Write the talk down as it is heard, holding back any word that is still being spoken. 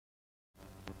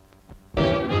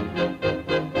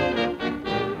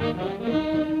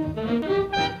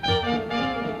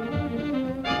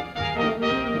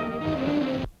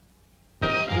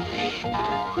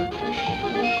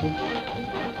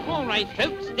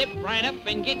Step right up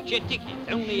and get your tickets.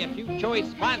 Only a few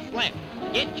choice spots left.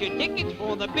 Get your tickets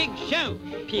for the big show.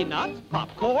 Peanuts,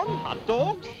 popcorn, hot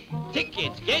dogs.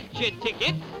 Tickets, get your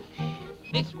tickets.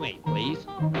 This way, please.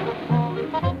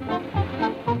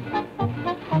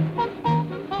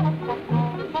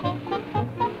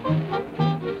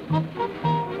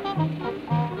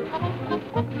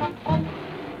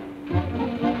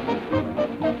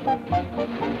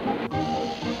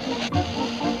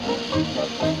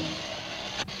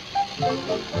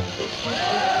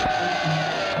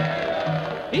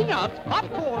 Peanuts,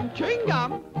 popcorn, chewing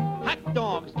gum. Hot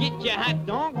dogs, get your hot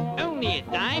dogs. Only a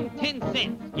dime, 10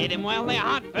 cents. Get 'em while they're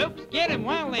hot, folks. Get 'em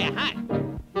while they're hot.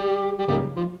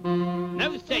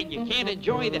 No, said you can't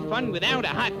enjoy the fun without a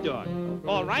hot dog.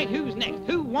 All right, who's next?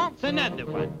 Who wants another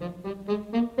one?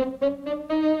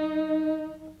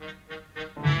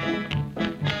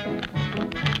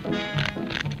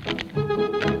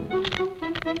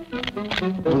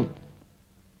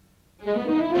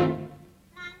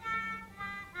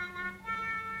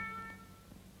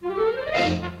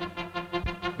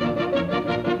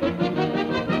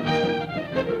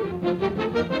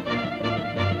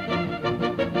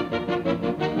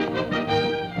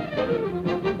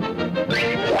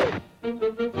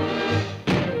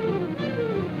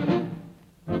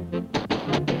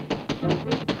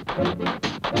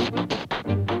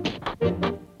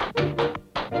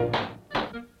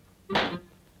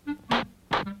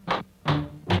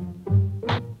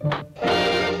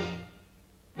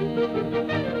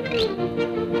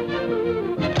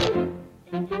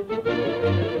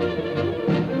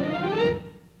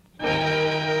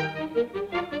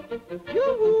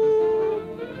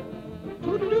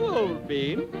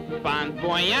 Bon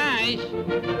voyage.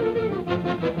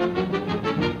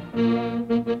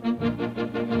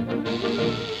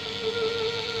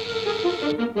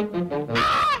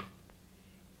 Ah!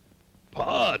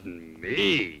 Pardon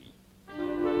me.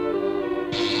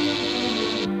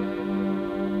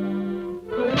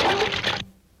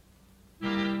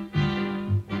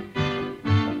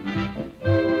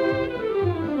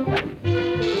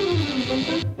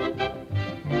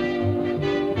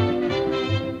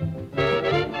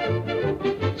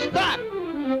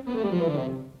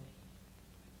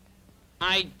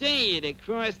 I dare you to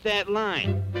cross that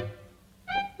line.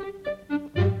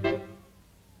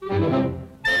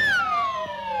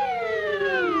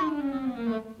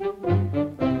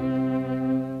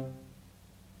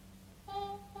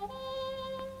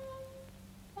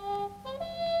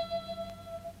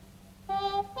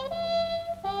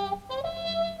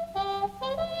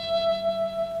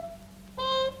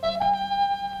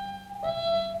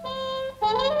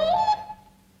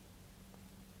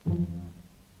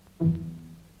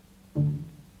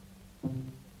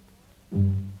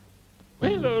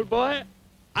 Well, old boy,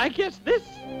 I guess this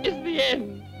is the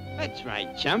end. That's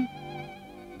right, chum.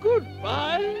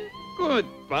 Goodbye.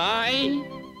 Goodbye.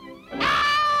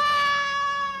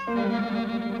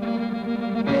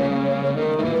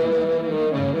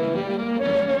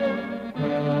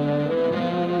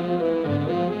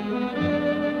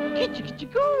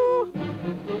 Kitcha-kitcha-goo.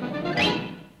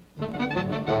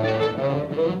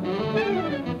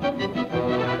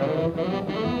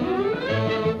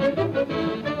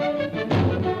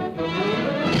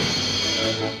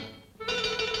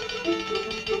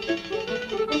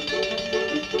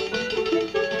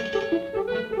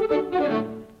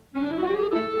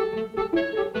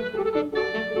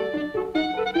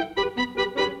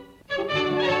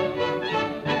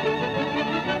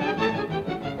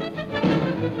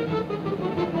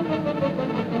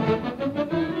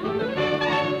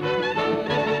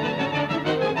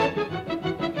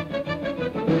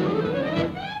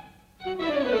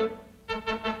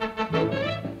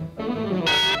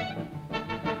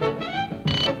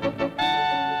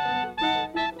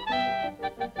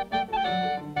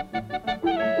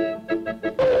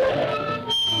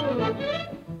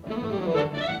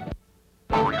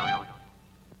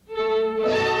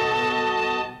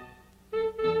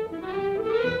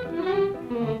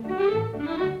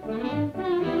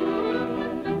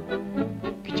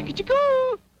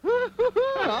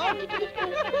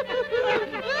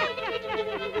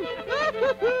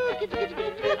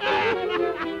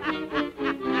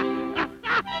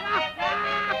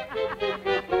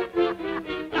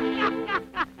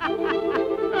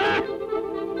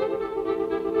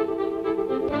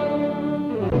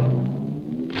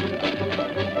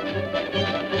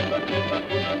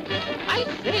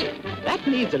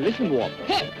 Needs a little more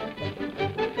pep.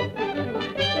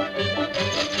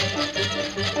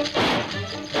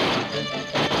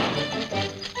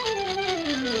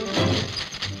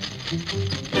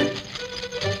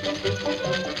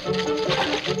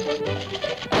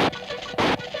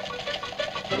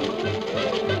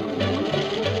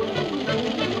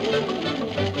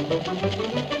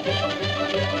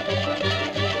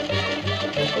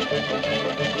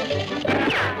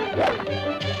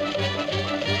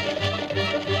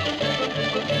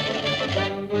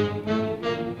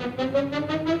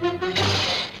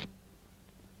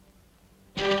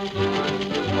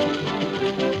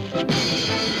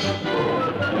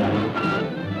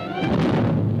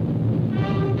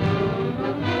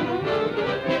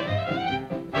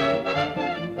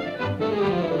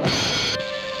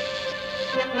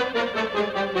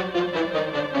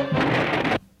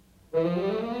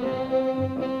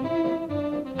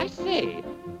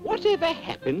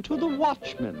 happened to the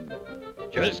watchman?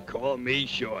 Just call me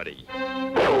Shorty.